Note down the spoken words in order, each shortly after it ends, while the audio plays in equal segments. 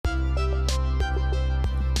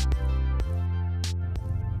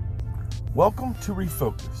Welcome to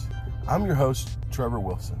Refocus. I'm your host, Trevor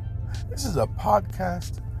Wilson. This is a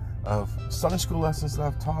podcast of Sunday school lessons that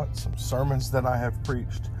I've taught, some sermons that I have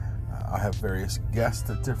preached. I have various guests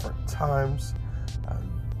at different times.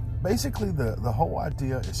 Basically, the whole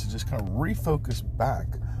idea is to just kind of refocus back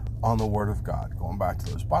on the Word of God, going back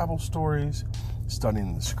to those Bible stories,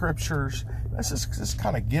 studying the Scriptures. Let's just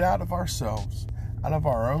kind of get out of ourselves, out of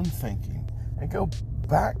our own thinking, and go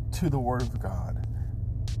back to the Word of God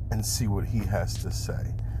and see what He has to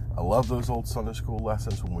say. I love those old Sunday school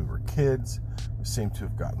lessons when we were kids. We seem to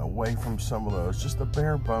have gotten away from some of those, just the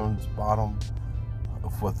bare bones bottom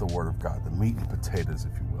of what the Word of God, the meat and potatoes,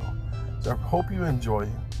 if you will. So I hope you enjoy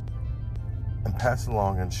it and pass it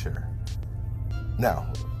along and share.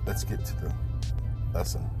 Now, let's get to the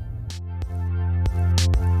lesson.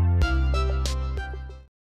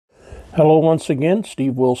 Hello once again,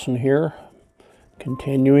 Steve Wilson here,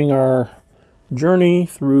 continuing our journey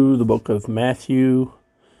through the book of Matthew.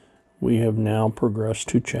 We have now progressed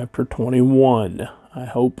to chapter 21. I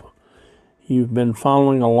hope you've been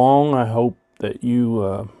following along. I hope that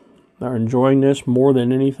you are enjoying this more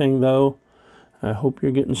than anything, though. I hope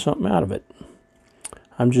you're getting something out of it.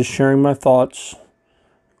 I'm just sharing my thoughts,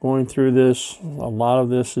 going through this. A lot of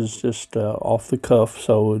this is just off the cuff,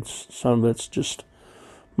 so some of it's just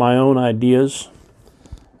my own ideas.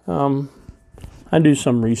 I do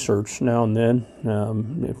some research now and then.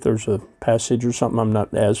 If there's a passage or something I'm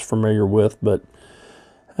not as familiar with, but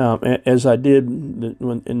as I did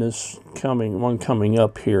in this coming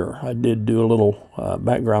up here, I did do a little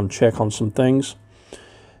background check on some things.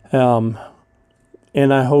 And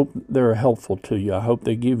I hope they're helpful to you. I hope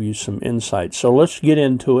they give you some insight. So let's get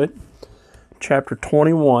into it. Chapter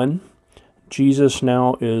 21, Jesus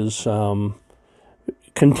now is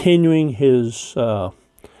continuing his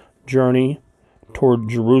journey toward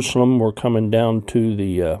Jerusalem. We're coming down to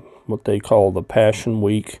the what they call the Passion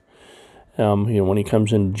Week. When he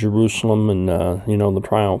comes into Jerusalem and the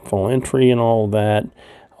triumphal entry and all that,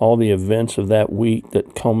 all the events of that week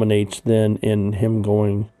that culminates then in him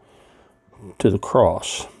going to the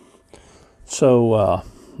cross. So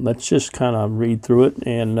let's just kind of read through it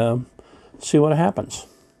and see what happens.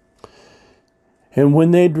 And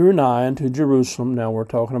when they drew nigh unto Jerusalem, now we're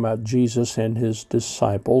talking about Jesus and his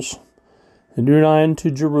disciples, they drew nigh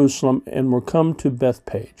unto Jerusalem and were come to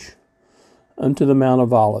Bethpage, unto the Mount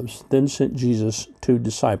of Olives. Then sent Jesus 2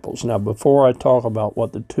 disciples. Now, before I talk about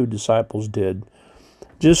what the 2 disciples did,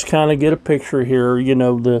 just kind of get a picture here.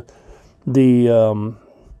 The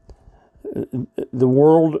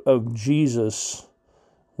world of Jesus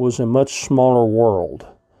was a much smaller world.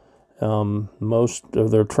 Most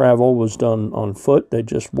of their travel was done on foot. They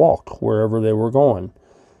just walked wherever they were going.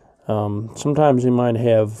 Sometimes they might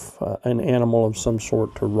have an animal of some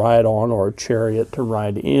sort to ride on or a chariot to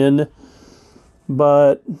ride in,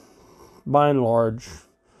 but by and large,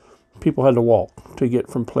 people had to walk to get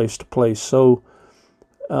from place to place. So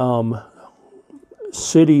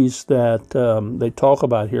cities that they talk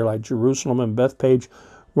about here, like Jerusalem and Bethpage,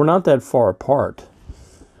 were not that far apart.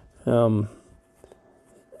 I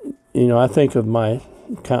think of my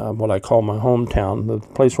what I call my hometown, the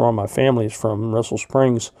place where all my family is from, Russell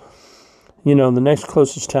Springs. The next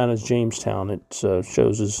closest town is Jamestown. It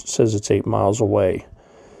says it's 8 miles away.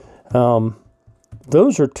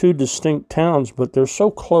 Those are 2 distinct towns, but they're so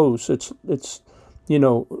close. It's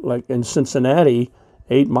like in Cincinnati,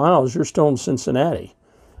 8 miles, you're still in Cincinnati.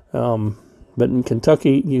 But in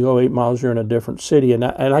Kentucky, you go 8 miles, you're in a different city. And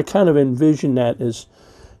I kind of envision that as,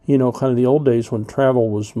 kind of the old days when travel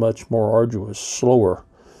was much more arduous, slower,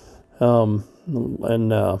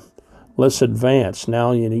 and less advanced.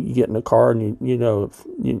 Now, you get in a car and in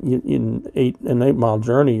an 8 mile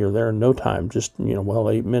journey, you're there in no time, just,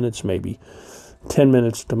 8 minutes, maybe 10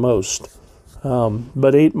 minutes to most.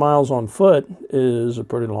 But 8 miles on foot is a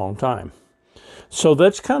pretty long time. So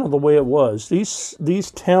that's kind of the way it was.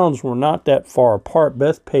 These towns were not that far apart.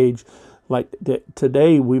 Bethpage, like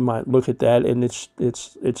today, we might look at that and it's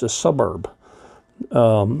a suburb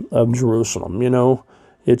of Jerusalem.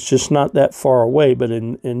 It's just not that far away. But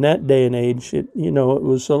in that day and age, it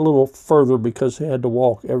was a little further because they had to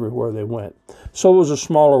walk everywhere they went. So it was a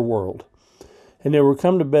smaller world. And they were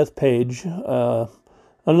come to Bethpage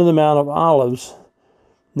under the Mount of Olives.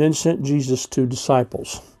 Then sent Jesus 2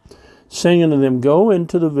 disciples, saying unto them, Go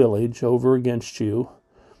into the village over against you,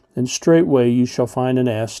 and straightway you shall find an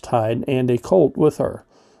ass tied, and a colt with her.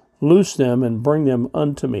 Loose them, and bring them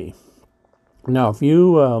unto me. Now, if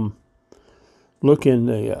you look in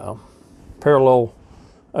the parallel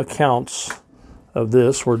accounts of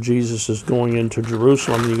this, where Jesus is going into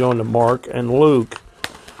Jerusalem, you go into Mark and Luke,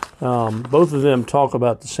 both of them talk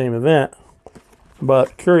about the same event.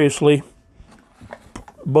 But curiously,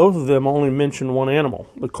 both of them only mention one animal,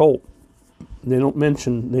 the colt. They don't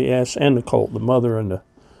mention the ass and the colt, the mother and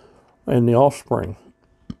the offspring.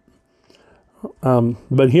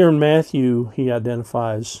 But here in Matthew, he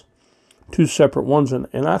identifies two separate ones, and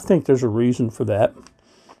I think there's a reason for that.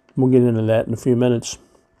 We'll get into that in a few minutes.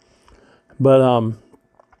 But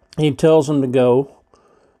he tells them to go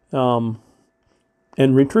and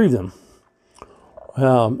retrieve them.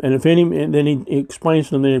 And then he explains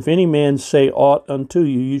to them that if any man say aught unto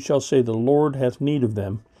you, you shall say, the Lord hath need of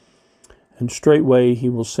them, and straightway he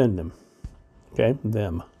will send them. Okay,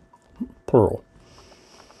 them, plural.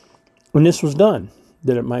 And this was done,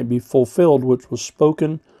 that it might be fulfilled, which was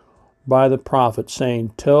spoken by the prophet,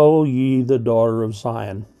 saying, tell ye the daughter of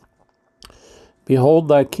Zion, behold,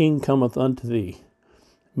 thy king cometh unto thee,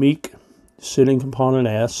 meek, sitting upon an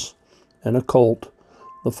ass, and a colt,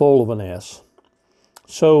 the foal of an ass.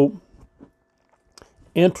 So,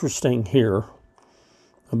 interesting here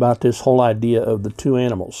about this whole idea of the two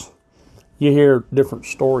animals. You hear different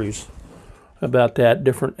stories about that,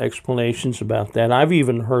 different explanations about that. I've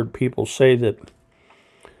even heard people say that,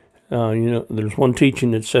 there's one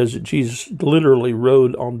teaching that says that Jesus literally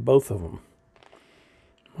rode on both of them.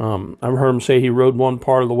 I've heard him say he rode one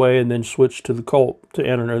part of the way and then switched to the colt to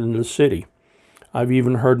enter into the city. I've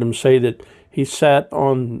even heard them say that he sat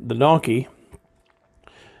on the donkey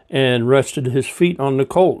and rested his feet on the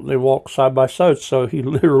colt. They walked side by side, so he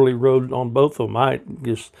literally rode on both of them. I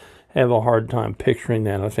just have a hard time picturing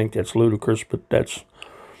that. I think that's ludicrous, but that's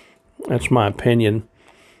my opinion.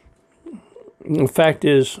 The fact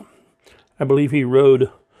is, I believe he rode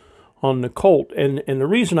on the colt, and the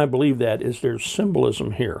reason I believe that is there's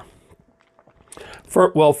symbolism here.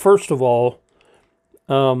 First of all,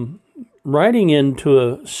 riding into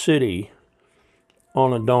a city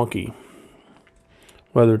on a donkey,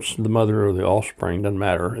 whether it's the mother or the offspring, doesn't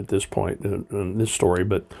matter at this point in this story,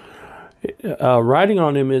 but riding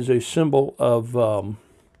on him is a symbol of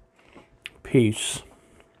peace.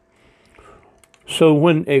 So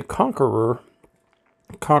when a conqueror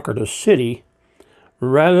conquered a city,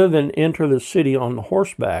 rather than enter the city on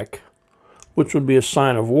horseback, which would be a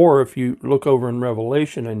sign of war, if you look over in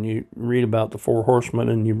Revelation and you read about the four horsemen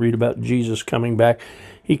and you read about Jesus coming back,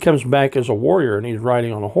 he comes back as a warrior and he's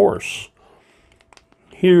riding on a horse.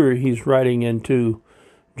 Here he's riding into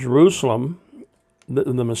Jerusalem,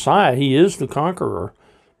 the Messiah. He is the conqueror,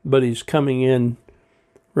 but he's coming in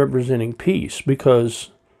representing peace, because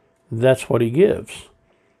that's what he gives.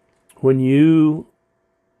 When you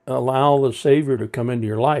allow the Savior to come into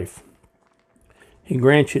your life, he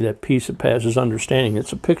grants you that peace that passes understanding.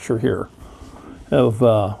 It's a picture here of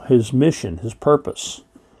his mission, his purpose,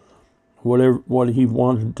 what he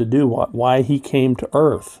wanted to do, why he came to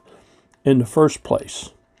earth in the first place.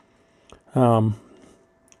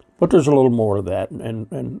 But there's a little more of that,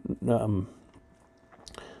 and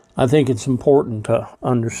I think it's important to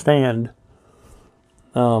understand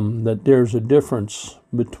that there's a difference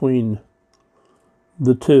between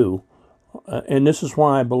the two, and this is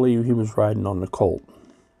why I believe he was riding on the colt.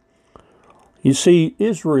 You see,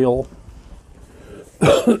 Israel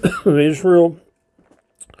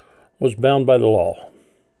was bound by the law.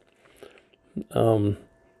 The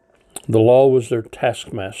law was their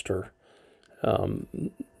taskmaster.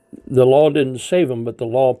 The law didn't save them, but the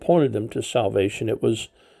law pointed them to salvation. It was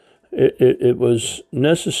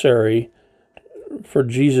necessary for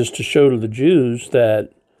Jesus to show to the Jews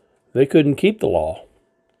that they couldn't keep the law.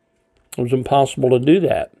 It was impossible to do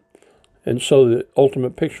that. And so the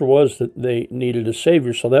ultimate picture was that they needed a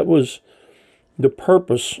Savior. So that was the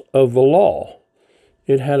purpose of the law.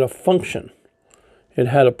 It had a function. It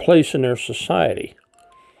had a place in their society.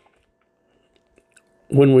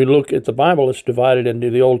 When we look at the Bible, it's divided into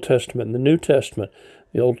the Old Testament and the New Testament.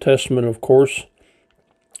 The Old Testament, of course,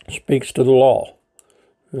 speaks to the law,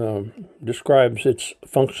 describes its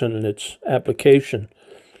function and its application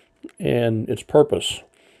and its purpose.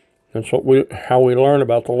 That's how we learn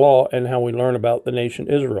about the law and how we learn about the nation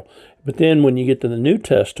Israel. But then when you get to the New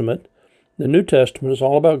Testament is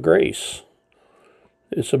all about grace.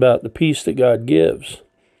 It's about the peace that God gives.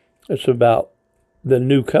 It's about the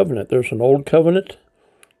new covenant. There's an old covenant,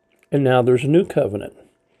 and now there's a new covenant.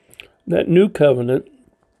 That new covenant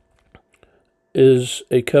is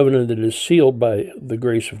a covenant that is sealed by the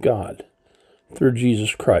grace of God through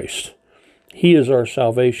Jesus Christ. He is our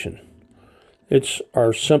salvation. It's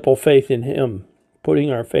our simple faith in Him, putting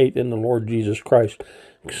our faith in the Lord Jesus Christ,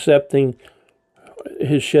 accepting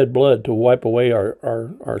His shed blood to wipe away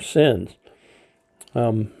our sins.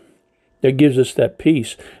 That gives us that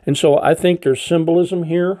peace. And so I think there's symbolism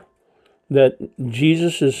here that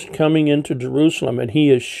Jesus is coming into Jerusalem, and he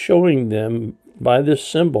is showing them by this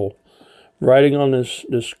symbol, riding on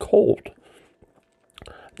this colt,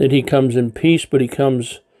 that he comes in peace, but he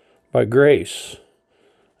comes by grace.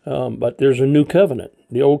 But there's a new covenant.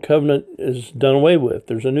 The old covenant is done away with.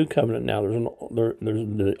 There's a new covenant now. There's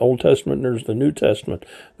the Old Testament, there's the New Testament.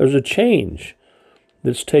 There's a change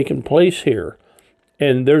that's taken place here.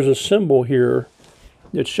 And there's a symbol here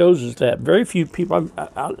that shows us that. Very few people,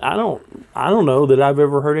 I don't know that I've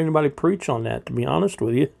ever heard anybody preach on that, to be honest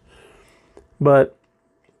with you. But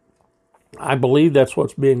I believe that's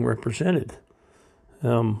what's being represented.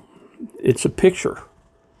 It's a picture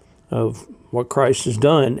of what Christ has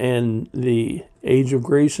done and the age of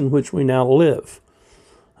grace in which we now live.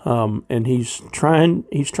 And he's trying,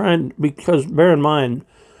 because bear in mind,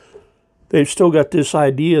 they've still got this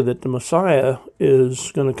idea that the Messiah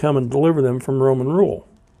is going to come and deliver them from Roman rule.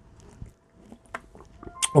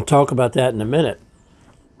 We'll talk about that in a minute.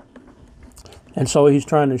 And so he's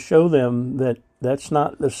trying to show them that that's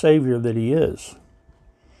not the Savior that he is.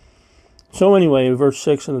 So anyway, verse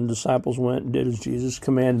 6, and the disciples went and did as Jesus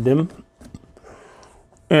commanded them,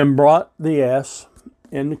 and brought the ass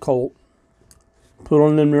and the colt, put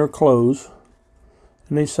on them their clothes,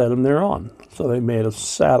 and they set him thereon. So they made a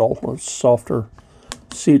saddle, a softer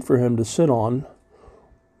seat for him to sit on.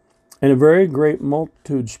 And a very great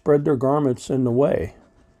multitude spread their garments in the way.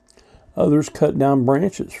 Others cut down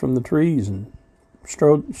branches from the trees and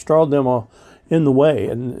strawed them in the way.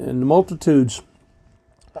 And the multitudes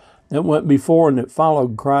that went before and that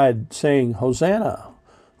followed cried, saying, Hosanna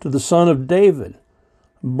to the Son of David.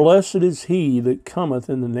 Blessed is he that cometh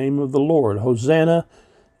in the name of the Lord. Hosanna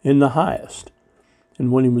in the highest.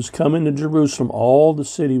 And when he was come into Jerusalem, all the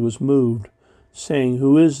city was moved, saying,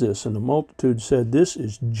 Who is this? And the multitude said, This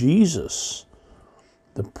is Jesus,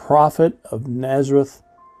 the prophet of Nazareth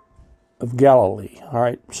of Galilee. All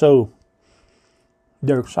right, so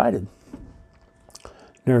they're excited.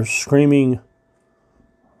 They're screaming,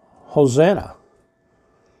 Hosanna.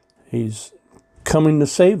 He's coming to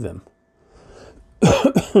save them.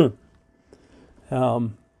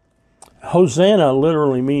 Hosanna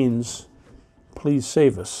literally means, please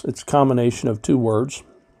save us. It's a combination of two words.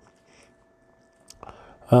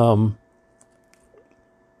 And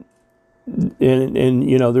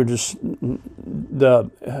you know, they're just, the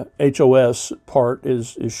HOS part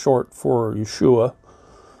is short for Yeshua.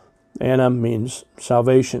 Anna means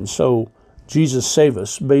salvation. So Jesus save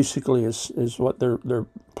us basically is what they're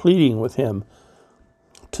pleading with him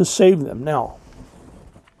to save them. Now,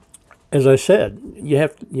 as I said, you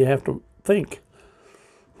have to think,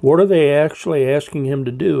 what are they actually asking him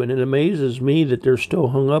to do? And it amazes me that they're still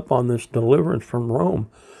hung up on this deliverance from Rome,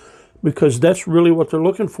 because that's really what they're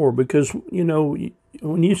looking for. Because, you know,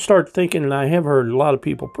 when you start thinking, and I have heard a lot of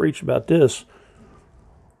people preach about this,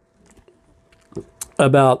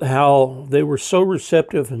 about how they were so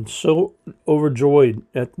receptive and so overjoyed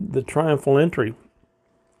at the triumphal entry,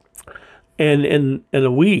 and in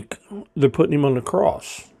a week, they're putting him on the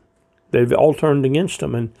cross. They've all turned against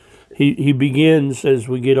him, and he begins, as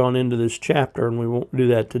we get on into this chapter, and we won't do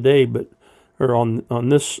that today, or on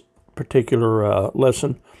this particular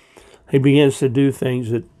lesson, he begins to do things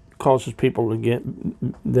that causes people to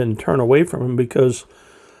then turn away from him, because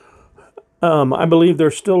I believe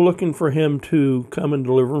they're still looking for him to come and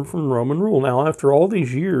deliver them from Roman rule. Now, after all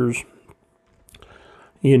these years,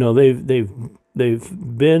 you know, they've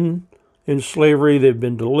been in slavery, they've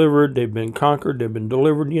been delivered, they've been conquered, they've been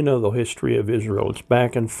delivered. You know the history of Israel. It's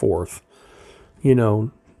back and forth. You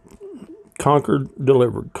know, conquered,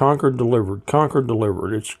 delivered, conquered, delivered, conquered,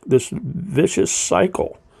 delivered. It's this vicious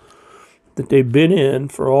cycle that they've been in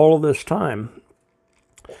for all of this time.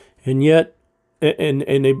 And yet, and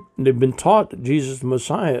they've been taught that Jesus the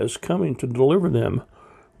Messiah is coming to deliver them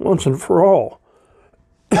once and for all.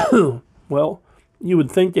 Well, you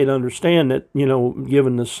would think they'd understand that, you know,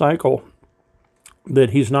 given this cycle,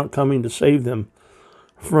 that he's not coming to save them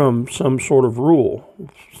from some sort of rule,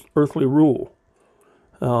 earthly rule.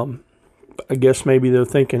 I guess maybe they're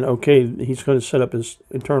thinking, okay, he's going to set up his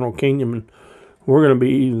eternal kingdom, and we're going to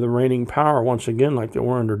be the reigning power once again, like they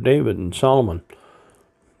were under David and Solomon,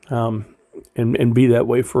 and be that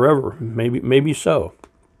way forever. Maybe so.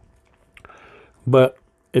 But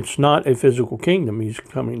it's not a physical kingdom he's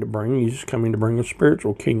coming to bring. He's coming to bring a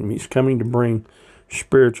spiritual kingdom. He's coming to bring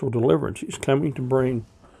spiritual deliverance. He's coming to bring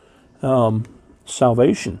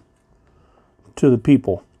salvation to the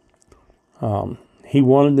people. He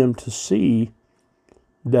wanted them to see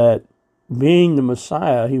that being the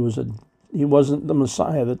Messiah, he wasn't the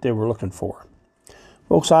Messiah that they were looking for.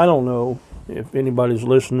 Folks, I don't know if anybody's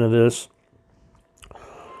listening to this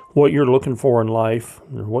what you're looking for in life,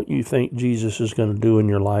 or what you think Jesus is going to do in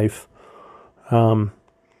your life. We're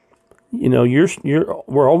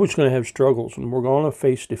always going to have struggles, and we're going to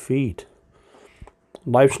face defeat.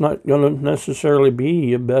 Life's not going to necessarily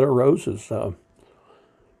be a bed of roses.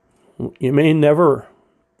 You may never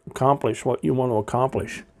accomplish what you want to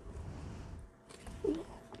accomplish.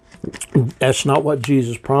 That's not what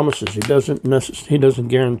Jesus promises. He doesn't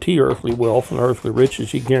guarantee earthly wealth and earthly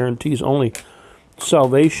riches. He guarantees only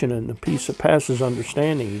salvation and the peace that passes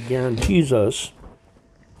understanding. He guarantees us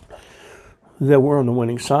that we're on the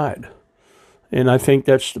winning side. And I think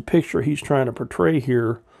that's the picture he's trying to portray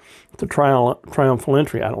here, the triumphal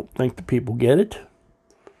entry. I don't think the people get it,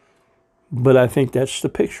 but I think that's the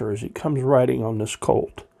picture as he comes riding on this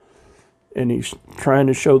colt. And he's trying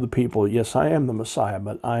to show the people, yes, I am the Messiah,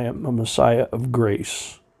 but I am a Messiah of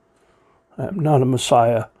grace. I am not a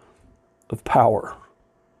Messiah of power.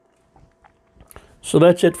 So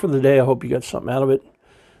that's it for the day. I hope you got something out of it.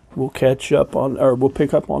 We'll pick up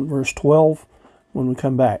on verse 12 when we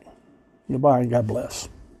come back. Goodbye and God bless.